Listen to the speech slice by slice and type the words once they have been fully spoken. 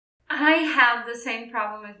I have the same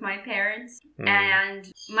problem with my parents,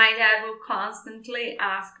 and my dad will constantly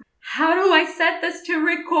ask me, how do I set this to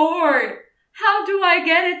record? How do I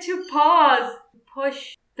get it to pause?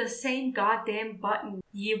 Push the same goddamn button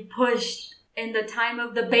you pushed in the time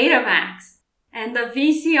of the Betamax and the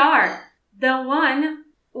VCR. The one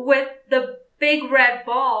with the big red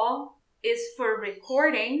ball is for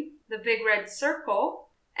recording, the big red circle,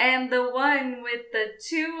 and the one with the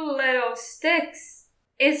two little sticks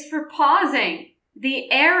is for pausing.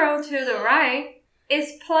 The arrow to the right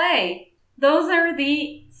is play. Those are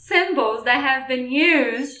the symbols that have been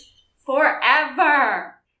used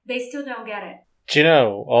forever. They still don't get it. Do you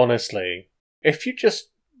know, honestly, if you just,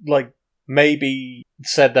 maybe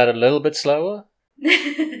said that a little bit slower,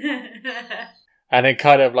 and in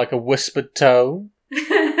kind of like a whispered tone,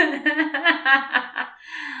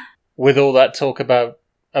 with all that talk about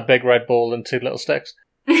a big red ball and two little sticks,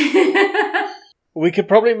 we could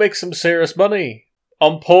probably make some serious money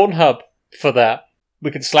on Pornhub for that.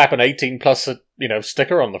 We could slap an 18 plus,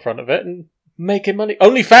 sticker on the front of it and making money.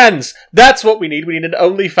 OnlyFans! That's what we need. We need an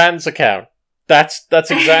OnlyFans account. That's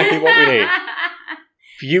exactly what we need.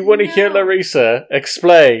 If you want to hear Larissa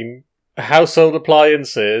explain household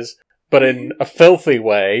appliances, but in a filthy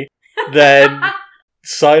way, then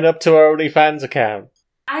sign up to our OnlyFans account.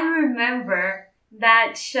 I remember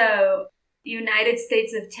that show, United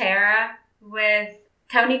States of Terror, with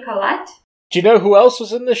Toni Collette. Do you know who else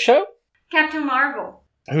was in this show? Captain Marvel.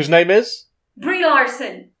 Whose name is? Brie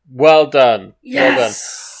Larson. Well done. Yes. Well done.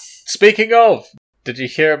 Speaking of, did you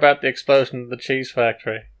hear about the explosion of the cheese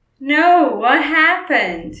factory? No, what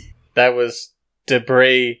happened? There was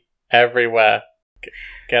debris everywhere.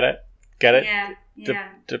 Get it? Get it? Yeah.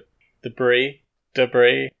 Debris,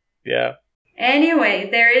 yeah. Anyway,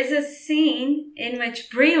 there is a scene in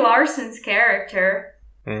which Brie Larson's character,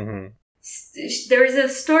 there is a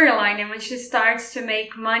storyline in which she starts to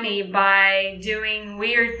make money by doing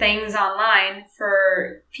weird things online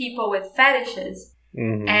for people with fetishes.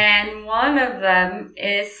 And one of them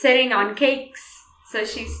is sitting on cakes. So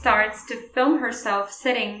she starts to film herself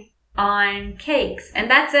sitting on cakes. And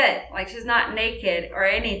that's it. She's not naked or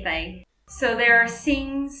anything. So there are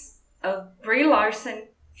scenes of Brie Larson,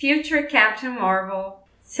 future Captain Marvel,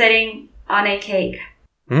 sitting on a cake.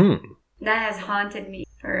 That has haunted me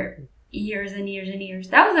for years and years and years.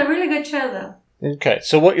 That was a really good show, though. Okay,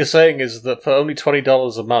 so what you're saying is that for only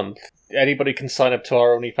 $20 a month, anybody can sign up to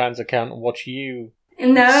our OnlyFans account and watch you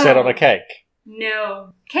sit on a cake?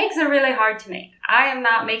 No. Cakes are really hard to make. I am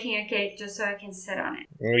not making a cake just so I can sit on it.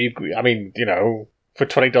 For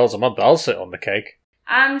 $20 a month, I'll sit on the cake.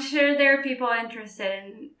 I'm sure there are people interested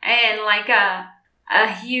in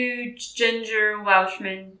a huge ginger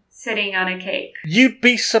Welshman sitting on a cake. You'd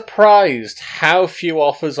be surprised how few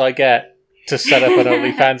offers I get to set up an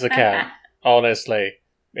OnlyFans account. Honestly.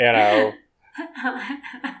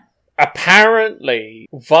 Apparently,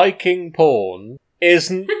 Viking porn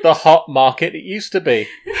isn't the hot market it used to be.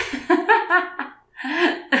 I've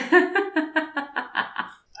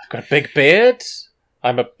got a big beard.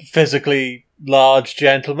 I'm a physically large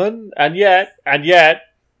gentleman. And yet,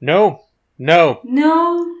 no.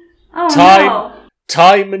 Oh,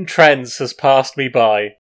 Time and trends has passed me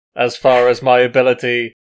by as far as my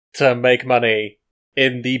ability to make money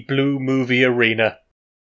in the blue movie arena.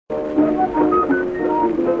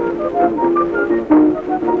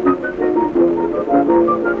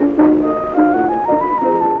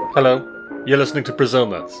 Hello, you're listening to Brazil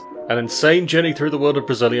Nuts, an insane journey through the world of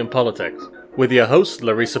Brazilian politics, with your hosts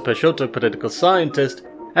Larissa Peixoto, political scientist,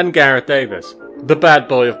 and Gareth Davis, the bad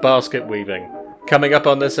boy of basket weaving. Coming up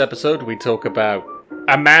on this episode, we talk about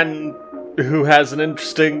a man who has an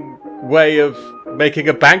interesting way of making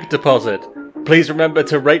a bank deposit. Please remember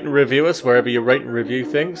to rate and review us wherever you rate and review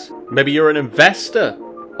things. Maybe you're an investor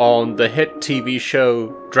on the hit TV show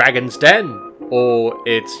Dragon's Den, or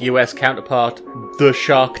its US counterpart, The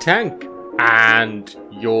Shark Tank. And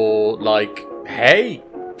you're like, hey,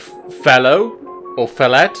 fellow or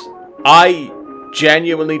fellette, I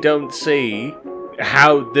genuinely don't see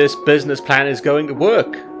how this business plan is going to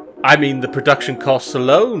work. I mean, the production costs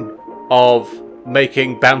alone of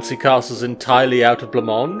making bouncy castles entirely out of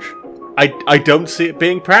blancmange, I don't see it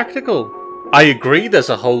being practical. I agree there's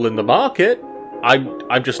a hole in the market.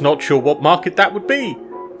 I'm just not sure what market that would be.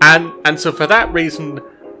 And so for that reason,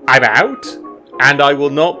 I'm out, and I will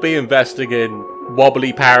not be investing in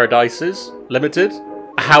Wobbly Paradises Limited.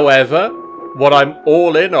 However, what I'm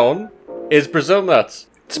all in on is Brazil Nuts.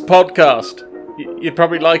 It's a podcast. You'd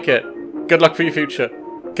probably like it. Good luck for your future.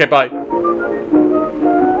 Okay, bye.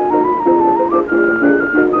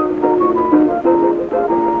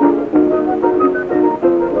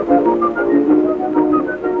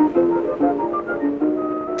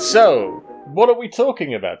 So, what are we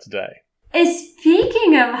talking about today?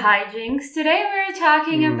 Speaking of hijinks, today we're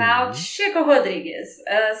talking about Chico Rodrigues,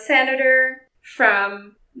 a senator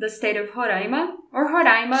from the state of Roraima, or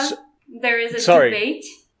Roraima. There is a debate.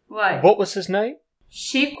 What was his name?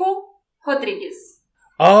 Chico Rodrigues.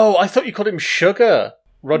 Oh, I thought you called him Sugar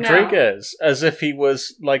Rodrigues, as if he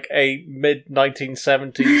was like a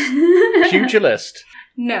mid-1970s pugilist.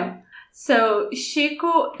 No. So,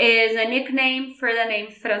 Chico is a nickname for the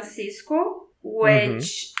name Francisco,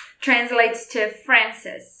 which translates to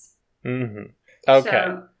Francis. Mm-hmm. Okay.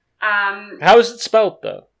 So, how is it spelled,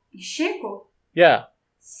 though? Chico. Yeah.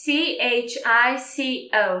 Chico.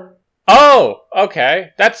 Oh,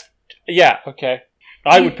 okay. Okay.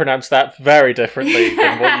 I would pronounce that very differently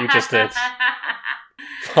than what you just did.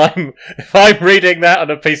 If I'm reading that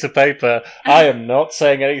on a piece of paper, I am not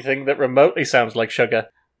saying anything that remotely sounds like sugar.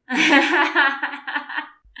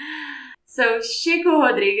 So, Chico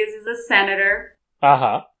Rodrigues is a senator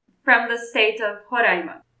from the state of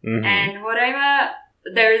Roraima. Mm-hmm. And Roraima,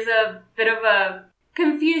 there's a bit of a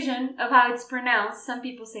confusion of how it's pronounced. Some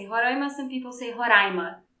people say Roraima, some people say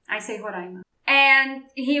Roraima. I say Roraima. And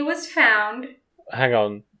he was found... Hang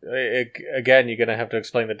on. Again, you're going to have to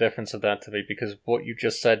explain the difference of that to me, because what you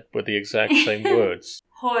just said were the exact same words.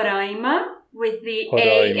 Roraima, with the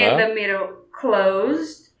A in the middle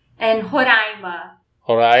closed, and Roraima.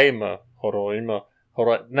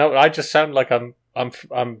 No, I just sound like I'm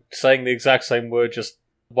saying the exact same word, just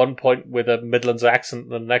one point with a Midlands accent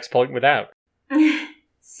and the next point without.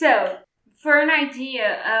 So, for an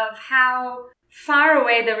idea of how far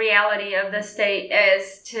away the reality of the state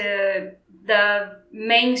is to the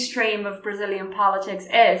mainstream of Brazilian politics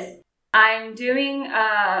is, I'm doing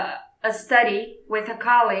a study with a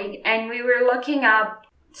colleague, and we were looking up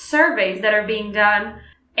surveys that are being done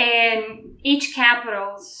in each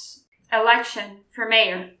capital's election for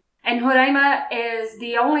mayor. And Roraima is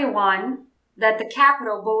the only one that the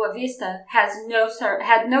capital, Boa Vista, had no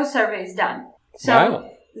surveys done. So, wow.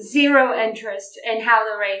 Zero interest in how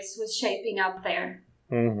the race was shaping up there.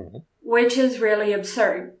 Mm-hmm. Which is really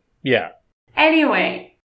absurd. Yeah.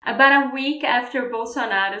 Anyway, about a week after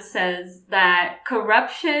Bolsonaro says that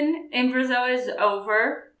corruption in Brazil is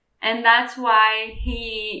over, and that's why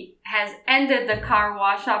he has ended the car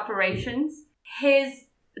wash operations,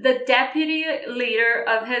 the deputy leader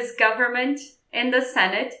of his government in the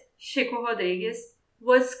Senate, Chico Rodrigues,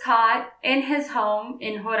 was caught in his home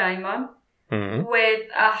in Roraima with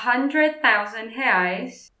 100,000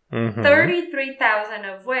 reais, 33,000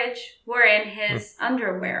 of which were in his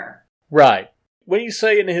underwear. Right. When you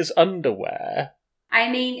say in his underwear... I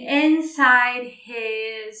mean inside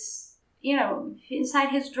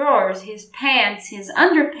his drawers, his pants, his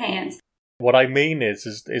underpants. What I mean is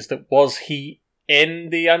that was he in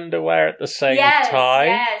the underwear at the same time?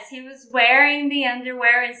 Yes, he was wearing the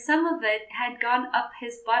underwear, and some of it had gone up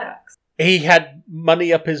his buttocks. He had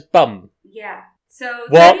money up his bum? Yeah. So,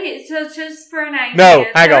 what? So just for an idea... No,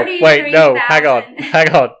 hang on, wait, no, hang on.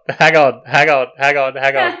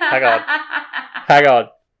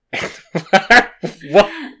 What?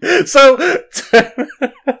 So...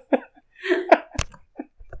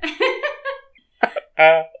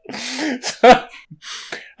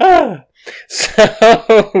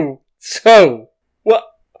 So, what?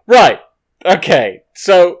 Right. Okay.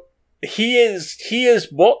 So he is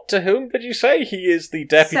what to whom did you say? He is the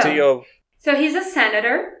deputy of. So he's a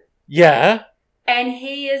senator. Yeah. And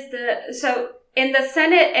he is so in the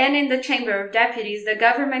Senate and in the Chamber of Deputies, the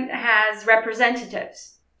government has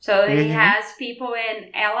representatives. So he has people in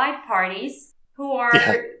allied parties who are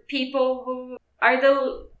people who are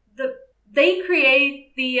they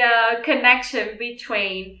create the connection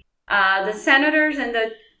between the senators and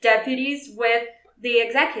the deputies with the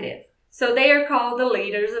executive. So they are called the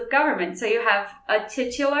leaders of government. So you have a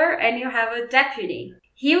titular and you have a deputy.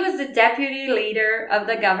 He was the deputy leader of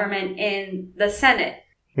the government in the Senate.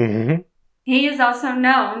 Mm-hmm. He is also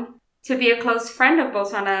known to be a close friend of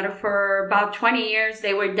Bolsonaro. For about 20 years,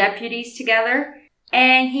 they were deputies together.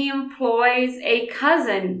 And he employs a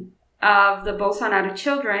cousin of the Bolsonaro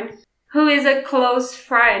children, who is a close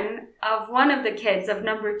friend of one of the kids of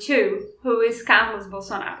number 2, who is Carlos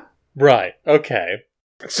Bolsonaro. Right, okay.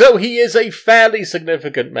 So he is a fairly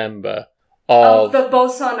significant member of the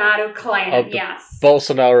Bolsonaro clan, of the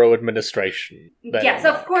Bolsonaro administration. Yes,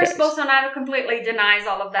 of course, Bolsonaro completely denies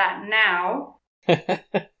all of that now.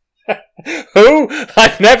 Who?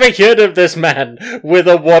 I've never heard of this man with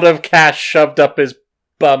a wad of cash shoved up his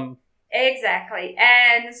bum. Exactly.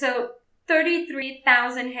 And so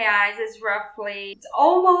 33,000 reais is roughly, it's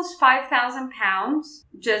almost 5,000 pounds,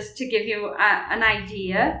 just to give you an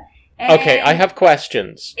idea. Okay, I have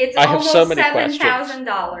questions. It's I have almost so many questions.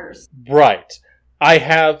 $7,000. Right. I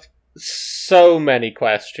have so many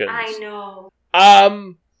questions. I know.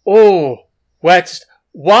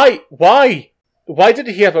 Why did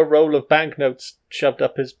he have a roll of banknotes shoved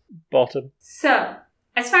up his bottom? So,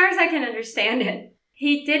 as far as I can understand it,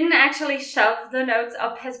 he didn't actually shove the notes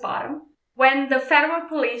up his bottom. When the federal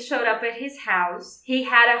police showed up at his house, he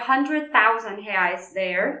had 100,000 reais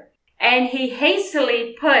there, and he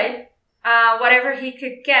hastily put whatever he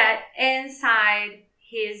could get inside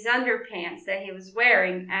his underpants that he was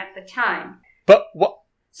wearing at the time. But what?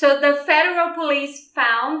 So the federal police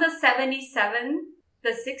found the 67,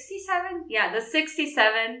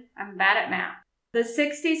 I'm bad at math, the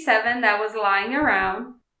 67 that was lying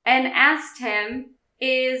around, and asked him,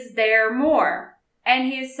 is there more?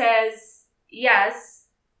 And he says, yes,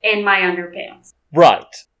 in my underpants.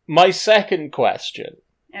 Right. My second question.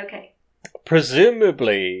 Okay.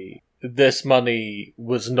 Presumably, this money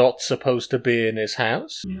was not supposed to be in his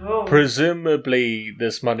house. No. Presumably,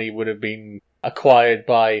 this money would have been acquired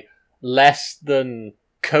by less than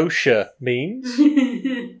kosher means.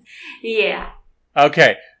 Yeah.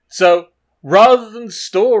 Okay, so rather than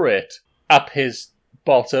store it up his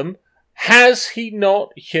bottom, has he not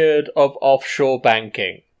heard of offshore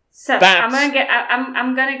banking? So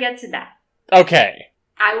I'm gonna get to that. Okay.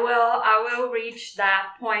 I will reach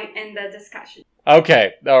that point in the discussion.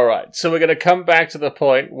 Okay, alright. So we're going to come back to the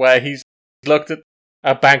point where he's looked at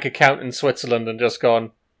a bank account in Switzerland and just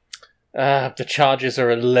gone, the charges are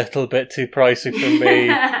a little bit too pricey for me.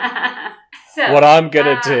 So, What I'm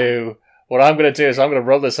going to do is I'm going to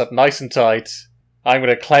roll this up nice and tight. I'm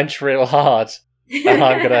going to clench real hard. And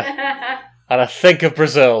I'm going to think of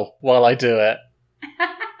Brazil while I do it.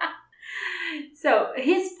 So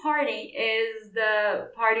his party is the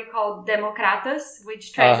party called Democratas,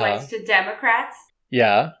 which translates to Democrats.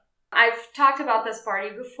 Yeah. I've talked about this party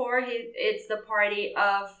before. It's the party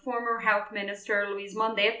of former health minister Luiz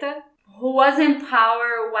Mandetta, who was in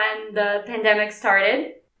power when the pandemic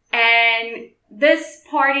started. And this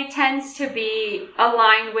party tends to be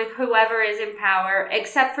aligned with whoever is in power,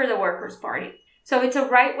 except for the Workers' Party. So it's a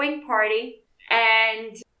right-wing party,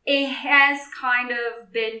 and it has kind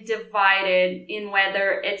of been divided in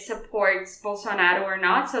whether it supports Bolsonaro or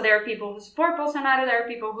not. So there are people who support Bolsonaro, there are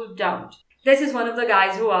people who don't. This is one of the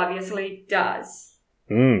guys who obviously does.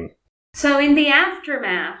 So in the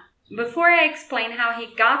aftermath, before I explain how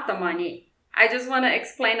he got the money, I just want to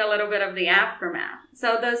explain a little bit of the aftermath.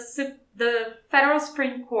 So the federal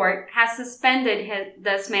Supreme Court has suspended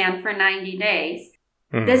this man for 90 days.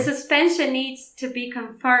 Mm-hmm. The suspension needs to be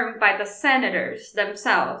confirmed by the senators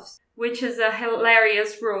themselves, which is a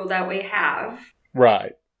hilarious rule that we have.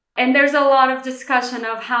 Right. And there's a lot of discussion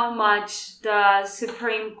of how much the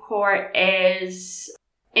Supreme Court is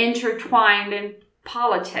intertwined in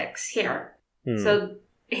politics here. So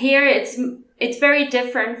here it's very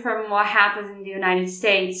different from what happens in the United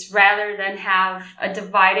States. Rather than have a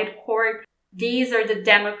divided court, these are the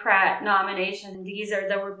Democrat nominations, these are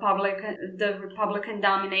the Republican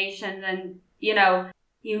nominations, and you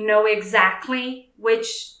know exactly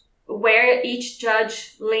where each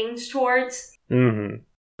judge leans towards. Mm-hmm.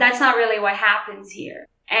 That's not really what happens here.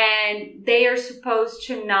 And they are supposed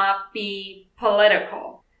to not be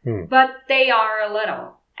political. But they are a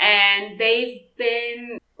little. And they've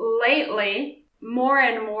been lately more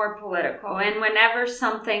and more political. And whenever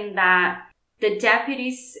something that the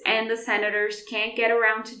deputies and the senators can't get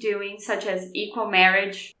around to doing, such as equal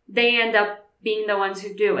marriage, they end up being the ones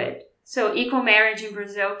who do it. So equal marriage in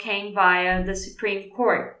Brazil came via the Supreme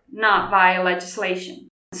Court, not via legislation.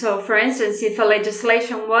 So, for instance, if a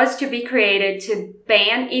legislation was to be created to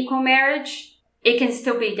ban equal marriage, it can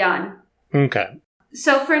still be done. Okay.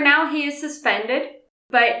 So, for now, he is suspended.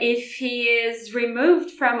 But if he is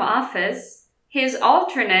removed from office, his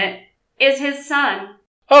alternate is his son.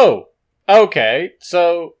 Oh, okay.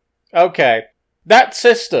 So, okay. That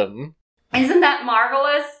system... Isn't that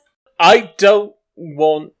marvelous? I don't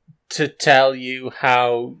want to tell you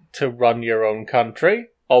how to run your own country,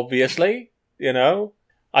 obviously, you know.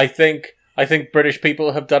 I think British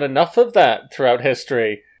people have done enough of that throughout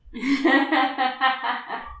history.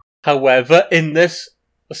 However, in this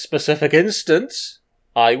specific instance,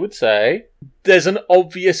 I would say there's an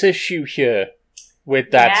obvious issue here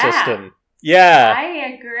with that system. Yeah.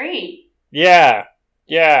 I agree. Yeah.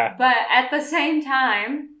 But at the same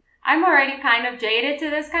time, I'm already kind of jaded to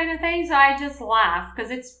this kind of thing, so I just laugh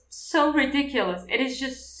because it's so ridiculous. It is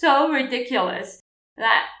just so ridiculous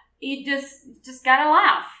that you just gotta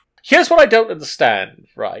laugh. Here's what I don't understand,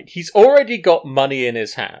 right? He's already got money in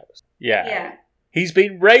his house. Yeah. He's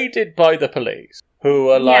been raided by the police. who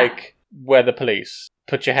are Yeah. like, we're the police.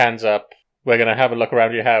 Put your hands up. We're going to have a look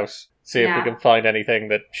around your house. See if we Yeah. can find anything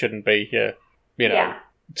that shouldn't be here. You know, Yeah.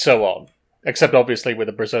 so on. Except obviously with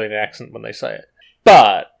a Brazilian accent when they say it.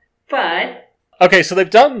 But, okay, so they've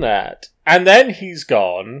done that. And then he's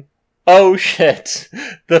gone, oh shit,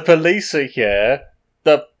 the police are here.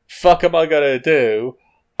 The fuck am I going to do?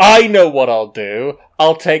 I know what I'll do.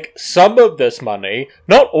 I'll take some of this money,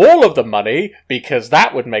 not all of the money, because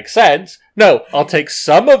that would make sense. No, I'll take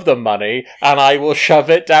some of the money and I will shove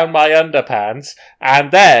it down my underpants, and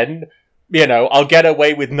then, you know, I'll get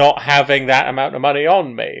away with not having that amount of money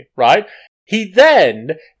on me, right? He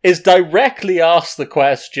then is directly asked the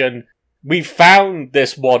question, we found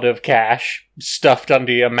this wad of cash stuffed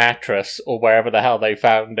under your mattress, or wherever the hell they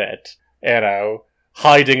found it, you know,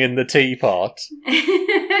 hiding in the teapot.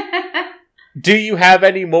 Do you have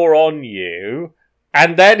any more on you?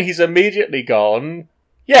 And then he's immediately gone,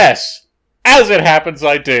 yes, as it happens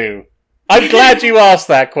I do. I'm glad you asked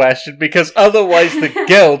that question, because otherwise the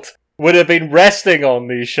guilt would have been resting on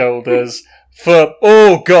these shoulders for,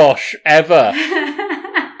 oh gosh, ever.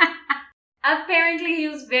 Apparently he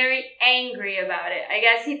was very angry about it. I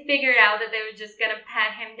guess he figured out that they were just gonna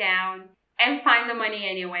pat him down and find the money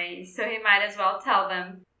anyway, so he might as well tell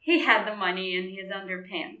them he had the money in his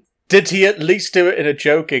underpants. Did he at least do it in a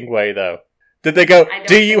joking way, though? Did they go,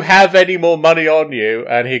 do you have any more money on you?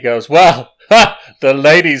 And he goes, well, the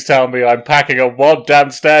ladies tell me I'm packing a wad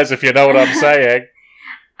downstairs, if you know what I'm saying.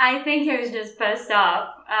 I think he was just pissed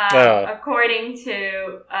off. According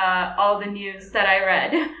to all the news that I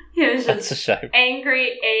read, he was just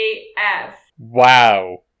angry AF.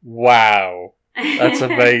 Wow. That's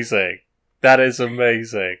amazing. That is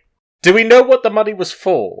amazing. Do we know what the money was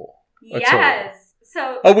for? Yes.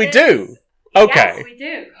 So we do? Okay. Yes, we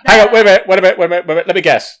do. Hang on, wait a minute.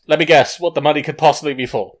 Let me guess what the money could possibly be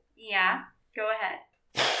for. Yeah, go ahead.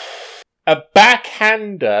 A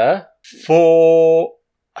backhander for...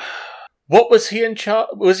 What was he in charge?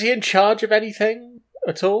 Was he in charge of anything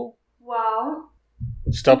at all? Well...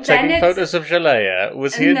 Stop taking photos of Jalea.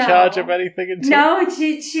 Was he in charge of anything at all? No,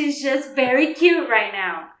 she's just very cute right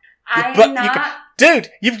now. Dude,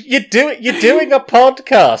 you're doing a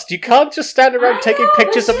podcast. You can't just stand around taking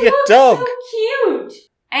pictures of your dog. So cute.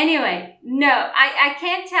 Anyway, no, I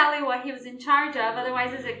can't tell you what he was in charge of.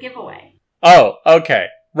 Otherwise, it's a giveaway. Oh, okay,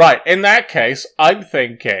 right. In that case, I'm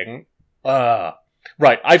thinking.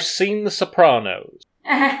 Right. I've seen The Sopranos.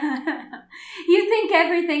 You think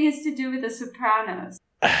everything is to do with The Sopranos?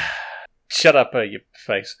 Shut up, you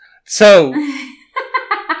face. So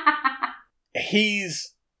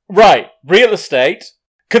he's. Right, real estate,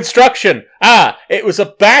 construction. It was a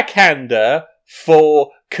backhander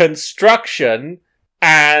for construction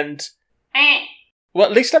and... Well,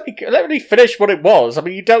 at least let me finish what it was. I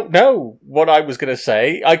mean, you don't know what I was going to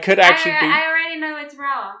say. I could actually I already know it's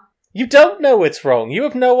wrong. You don't know it's wrong. You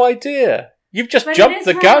have no idea. You've just jumped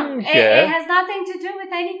the gun here. It has nothing to do with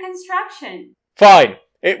any construction. Fine.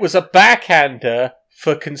 It was a backhander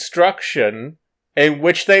for construction in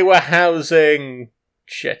which they were housing...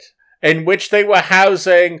 Shit. In which they were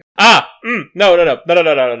housing... No.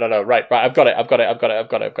 Right, I've got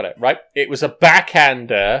it. Right? It was a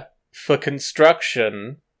backhander for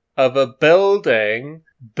construction of a building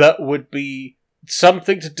that would be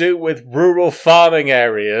something to do with rural farming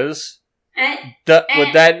areas that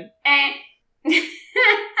would then...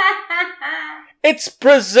 It's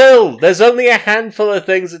Brazil! There's only a handful of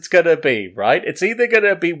things it's gonna be, right? It's either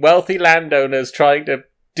gonna be wealthy landowners trying to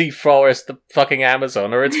deforest the fucking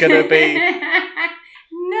Amazon, or it's gonna be...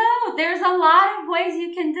 No, there's a lot of ways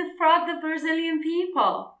you can defraud the Brazilian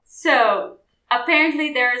people. So,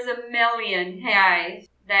 apparently there's $1 million reais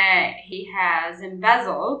that he has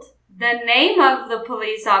embezzled. The name of the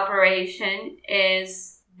police operation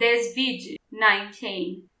is Desvide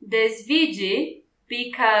 19. Desvide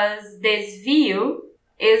because desvio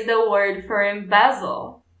is the word for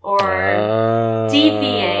embezzle. Or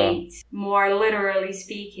deviate, more literally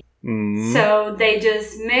speaking. So they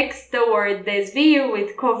just mixed the word desvio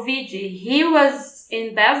with COVID. He was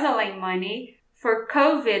embezzling money for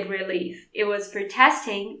COVID relief. It was for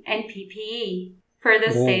testing and PPE for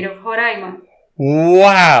the state of Roraima.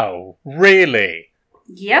 Wow, really?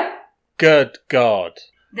 Yep. Good God.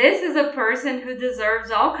 This is a person who deserves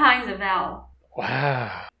all kinds of hell.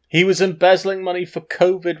 Wow. He was embezzling money for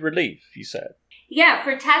COVID relief, you said? Yeah,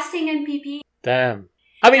 for testing and PPE. Damn.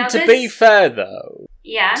 I mean, be fair, though.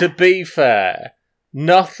 Yeah. To be fair,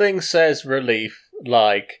 nothing says relief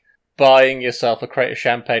like buying yourself a crate of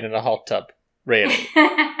champagne in a hot tub. Really.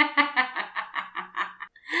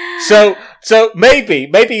 So maybe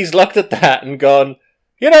he's looked at that and gone,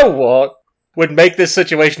 you know what? would make this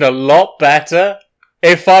situation a lot better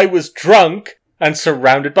if I was drunk and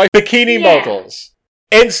surrounded by bikini models.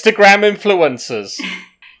 Instagram influencers.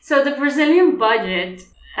 So the Brazilian budget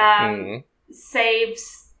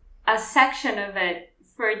saves a section of it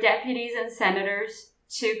for deputies and senators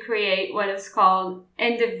to create what is called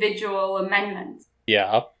individual amendments.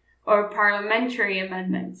 Yeah. Or parliamentary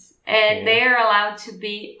amendments. And they are allowed to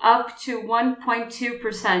be up to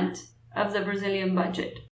 1.2% of the Brazilian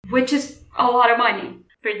budget, which is a lot of money.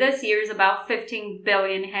 For this year is about 15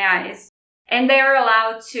 billion reais. And they are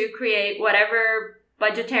allowed to create whatever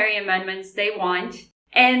budgetary amendments they want.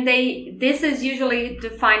 And this is usually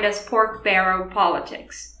defined as pork barrel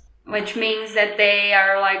politics, which means that they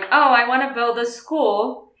are like, oh, I want to build a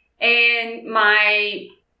school in my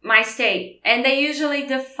state. And they usually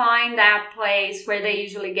define that place where they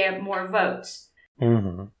usually get more votes.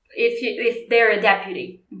 Mm-hmm. If they're a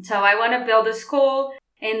deputy. So I want to build a school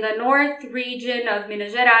in the north region of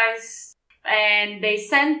Minas Gerais. And they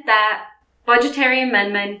sent that budgetary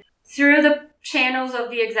amendment through the channels of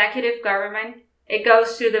the executive government. It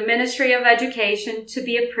goes to the Ministry of Education to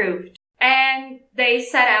be approved. And they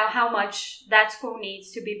set out how much that school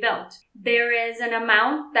needs to be built. There is an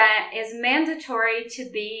amount that is mandatory to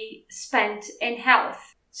be spent in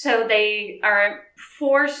health. So they are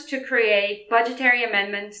forced to create budgetary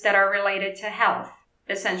amendments that are related to health,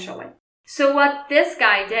 essentially. So what this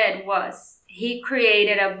guy did was he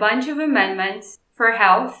created a bunch of amendments for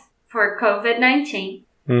health for COVID-19.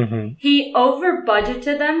 Mm-hmm. He over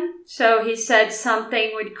budgeted them. So he said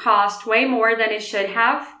something would cost way more than it should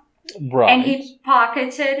have. Right. And he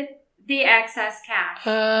pocketed the excess cash.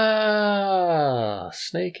 Ah,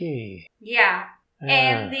 snaky. Yeah.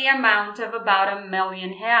 And the amount of about 1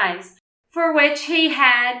 million reais, for which he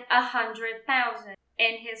had 100,000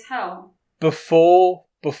 in his home. Before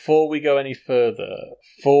we go any further,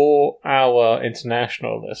 for our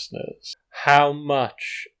international listeners, how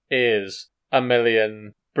much is 1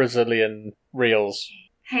 million Brazilian reals?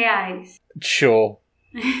 Reais. Sure.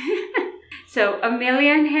 So 1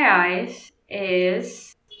 million reais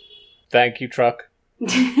is... Thank you, truck.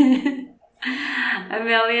 1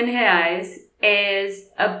 million reais is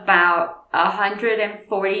about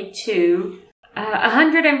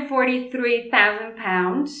 143,000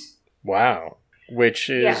 pounds. Wow. Which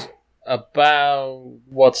is about,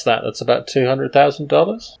 what's that? That's about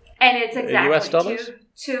 $200,000? And it's exactly US dollars?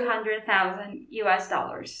 $200,000 US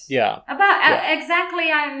dollars. Yeah.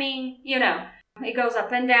 Exactly, I mean, it goes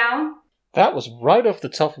up and down. That was right off the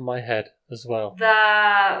top of my head as well.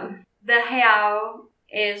 The real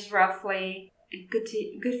is roughly good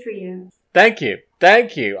for you. Thank you.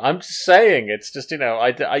 I'm just saying, it's just,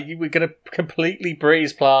 we're going to completely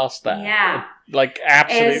breeze past that. Yeah. Like,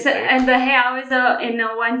 absolutely. And the real is in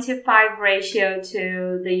a 1-to-5 ratio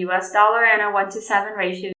to the US dollar and a 1-to-7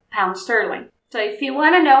 ratio to pound sterling. So if you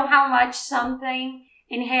want to know how much something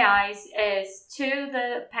in reais is to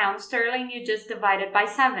the pound sterling, you just divide it by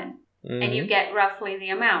 7. Mm-hmm. And you get roughly the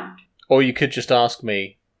amount. Or you could just ask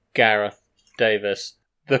me, Gareth Davis.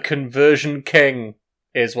 The conversion king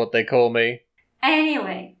is what they call me.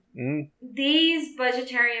 Anyway, these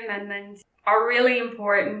budgetary amendments are really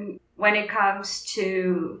important when it comes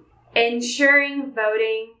to ensuring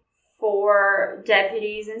voting for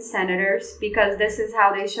deputies and senators, because this is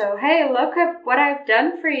how they show, hey, look at what I've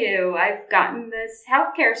done for you. I've gotten this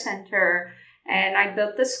healthcare center and I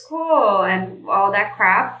built the school and all that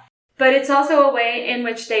crap. But it's also a way in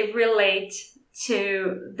which they relate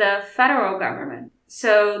to the federal government.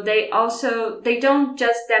 So they don't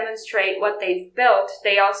just demonstrate what they've built.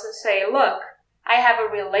 They also say, look, I have a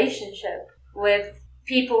relationship with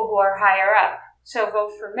people who are higher up. So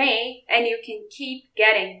vote for me and you can keep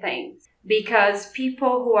getting things. Because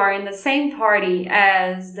people who are in the same party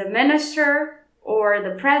as the minister or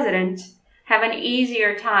the president have an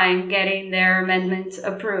easier time getting their amendments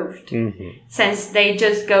approved. Mm-hmm. Since they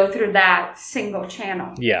just go through that single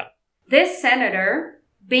channel. Yeah. This senator,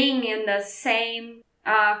 being in the same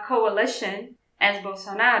coalition as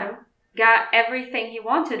Bolsonaro, got everything he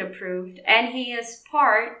wanted approved, and he is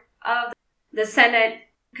part of the Senate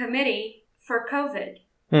committee for COVID.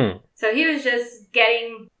 So he was just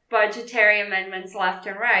getting budgetary amendments left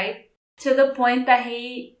and right, to the point that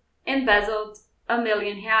he embezzled 1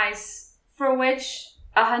 million reais, for which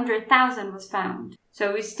 100,000 was found.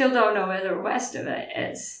 So we still don't know where the rest of it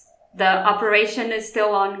is. The operation is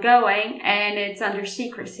still ongoing, and it's under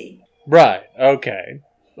secrecy. Right, okay.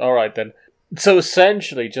 All right, then. So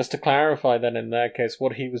essentially, just to clarify then in that case,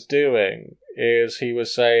 what he was doing is he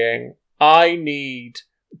was saying, I need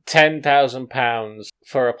 £10,000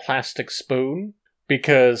 for a plastic spoon,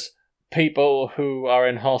 because people who are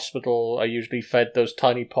in hospital are usually fed those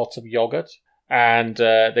tiny pots of yogurt, and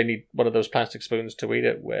they need one of those plastic spoons to eat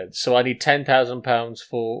it with. So I need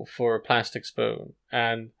 £10,000 for a plastic spoon.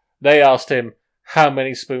 And they asked him, how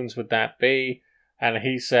many spoons would that be? And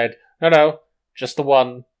he said, no, just the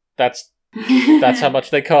one. That's how much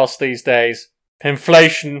they cost these days.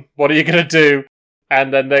 Inflation, what are you going to do?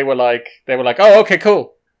 And then they were like, oh, okay,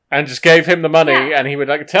 cool. And just gave him the money, and he would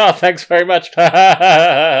like, oh, thanks very much.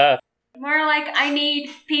 More like, I need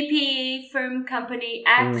PPE from company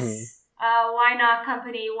X. Mm-hmm. Why not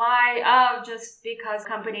company Y? Oh, just because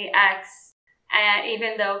company X. And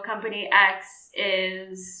even though company X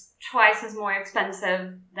is twice as more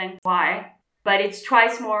expensive than Y, but it's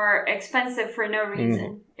twice more expensive for no reason.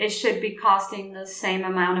 Mm-hmm. It should be costing the same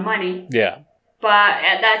amount of money. Yeah. But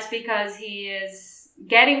that's because he is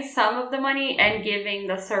getting some of the money and giving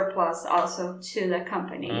the surplus also to the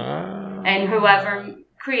company. And whoever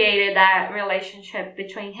created that relationship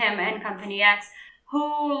between him and Company X,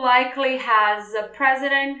 who likely has a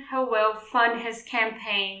president who will fund his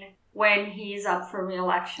campaign when he's up for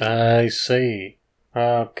re-election. I see.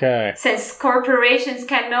 Okay. Since corporations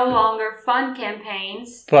can no longer fund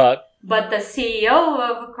campaigns, but the CEO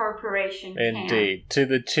of a corporation indeed, to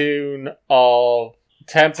the tune of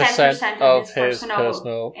 10% of his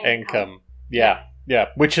personal income. Yeah,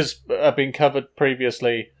 which has been covered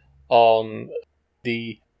previously on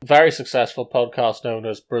the very successful podcast known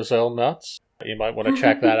as Brazil Nuts. You might want to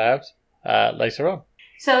check that out later on.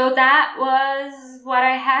 So that was what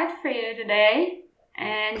I had for you today.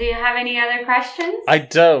 And do you have any other questions? I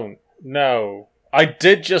don't, no. I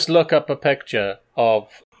did just look up a picture of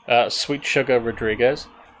Sweet Sugar Rodriguez,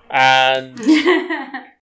 and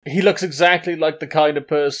he looks exactly like the kind of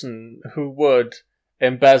person who would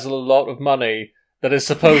embezzle a lot of money that is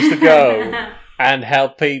supposed to go and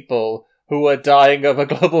help people who are dying of a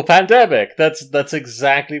global pandemic. That's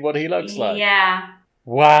exactly what he looks like. Yeah.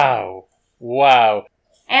 Wow.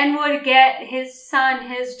 And would get his son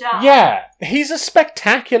his job. Yeah, he's a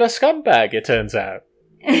spectacular scumbag, it turns out.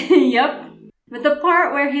 Yep. But the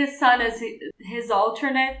part where his son is his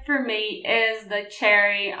alternate, for me, is the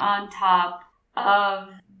cherry on top of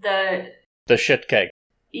the shit cake.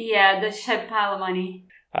 Yeah, the shit pile of money.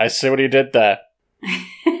 I see what he did there.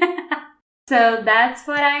 So that's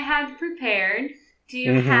what I had prepared. Do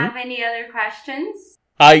you have any other questions?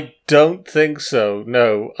 I don't think so,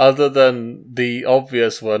 no, other than the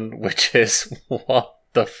obvious one, which is, what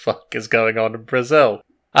the fuck is going on in Brazil?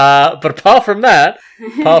 But apart from that,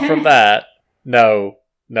 no.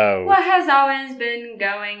 What has always been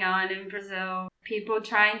going on in Brazil? People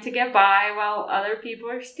trying to get by while other people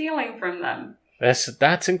are stealing from them.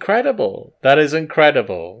 That's incredible. That is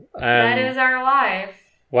incredible. That is our life.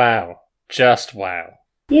 Wow. Just wow.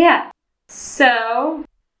 Yeah. So,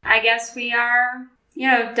 I guess we are,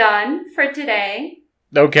 done for today.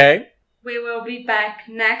 Okay. We will be back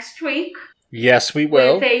next week. Yes, we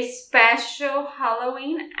will. With a special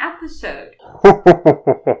Halloween episode.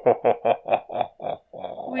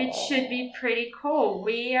 Which should be pretty cool.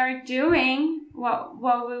 We are doing what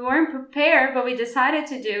we weren't prepared, but we decided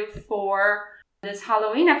to do for this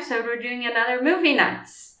Halloween episode. We're doing another Movie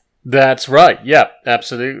Nights. That's right. Yeah,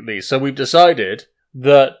 absolutely. So we've decided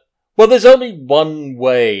that, there's only one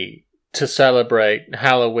way to celebrate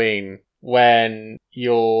Halloween when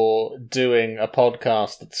you're doing a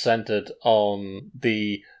podcast that's centered on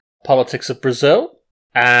the politics of Brazil.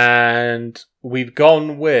 And we've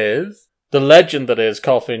gone with the legend that is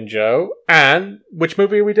Coffin Joe. And which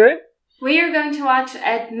movie are we doing? We are going to watch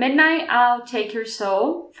At Midnight I'll Take Your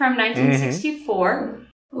Soul from 1964,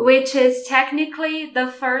 which is technically the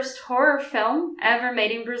first horror film ever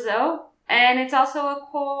made in Brazil. And it's also a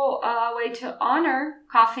cool way to honor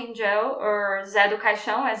Coffin Joe, or Zé do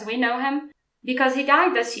Caixão as we know him, because he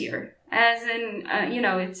died this year. As in,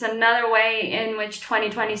 it's another way in which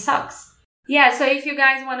 2020 sucks. Yeah, so if you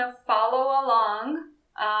guys want to follow along,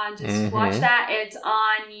 just watch that. It's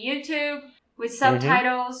on YouTube with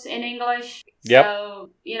subtitles in English. Yep. So,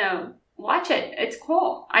 watch it. It's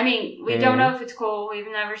cool. I mean, we don't know if it's cool. We've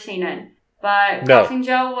never seen it. But Coffin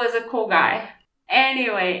Joe was a cool guy.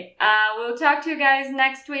 Anyway, we'll talk to you guys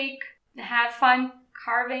next week. Have fun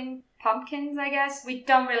carving pumpkins, I guess. We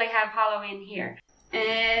don't really have Halloween here.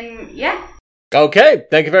 And, yeah. Okay,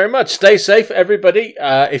 thank you very much. Stay safe, everybody.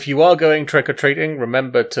 If you are going trick-or-treating,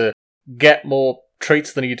 remember to get more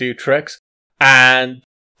treats than you do tricks. And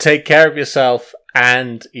take care of yourself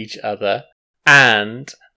and each other.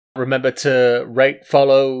 And remember to rate,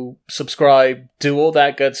 follow, subscribe, do all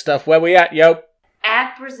that good stuff. Where we at, yo?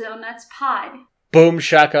 At Brazil Nuts Pod. Boom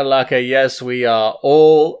shakalaka, yes, we are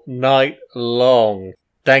all night long.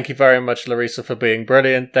 Thank you very much, Larissa, for being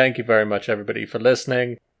brilliant. Thank you very much, everybody, for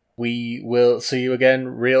listening. We will see you again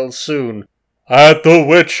real soon. At the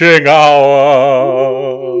witching hour.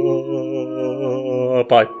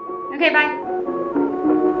 Bye. Okay, bye.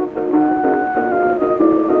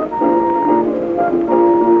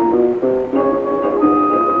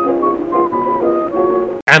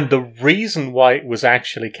 And the reason why it was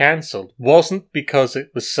actually cancelled wasn't because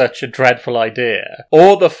it was such a dreadful idea,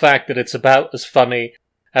 or the fact that it's about as funny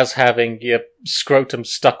as having your scrotum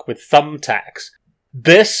stuck with thumbtacks.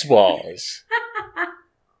 This was...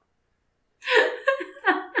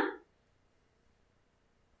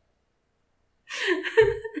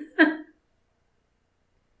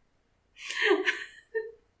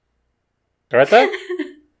 Right there? I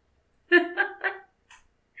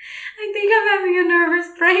think I'm having a nervous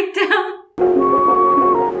breakdown.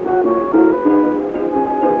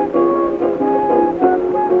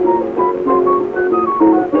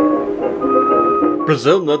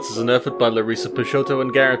 Brazil Nuts is an effort by Larissa Peixoto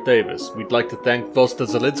and Garrett Davis. We'd like to thank Vosta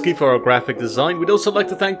Zelinsky for our graphic design. We'd also like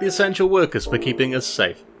to thank the essential workers for keeping us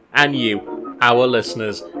safe. And you, our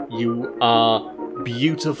listeners, you are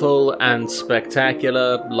beautiful and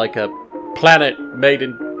spectacular, like a planet made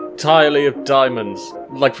entirely of diamonds,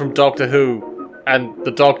 like from Doctor Who. And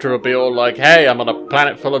the Doctor will be all like, hey, I'm on a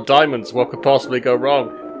planet full of diamonds, what could possibly go wrong?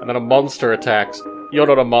 And then a monster attacks. You're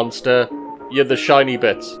not a monster, you're the shiny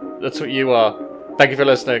bits. That's what you are. Thank you for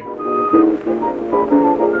listening.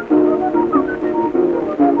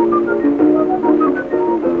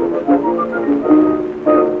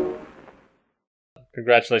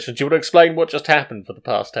 Congratulations. Do you want to explain what just happened for the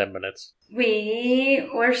past 10 minutes? We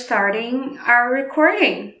were starting our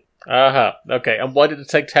recording. Okay, and why did it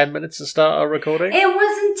take 10 minutes to start our recording? It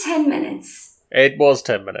wasn't 10 minutes. It was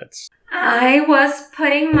 10 minutes. I was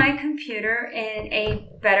putting my computer in a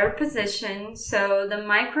better position so the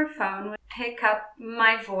microphone would pick up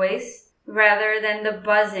my voice rather than the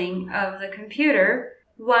buzzing of the computer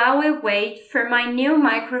while we wait for my new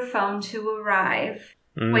microphone to arrive,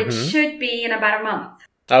 which should be in about a month.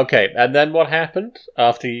 Okay, and then what happened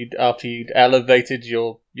after you'd elevated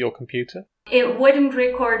your computer? It wouldn't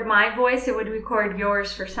record my voice, it would record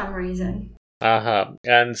yours for some reason.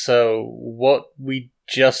 And so what we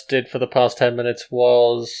just did for the past 10 minutes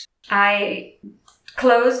was... I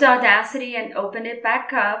closed Audacity and opened it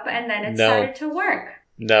back up, and then it started to work.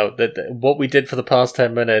 No, what we did for the past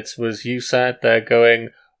 10 minutes was you sat there going,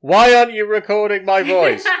 why aren't you recording my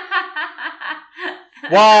voice?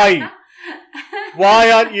 Why?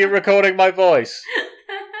 Why aren't you recording my voice?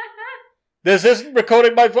 This isn't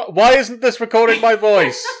recording my voice. Why isn't this recording my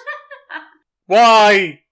voice? Why?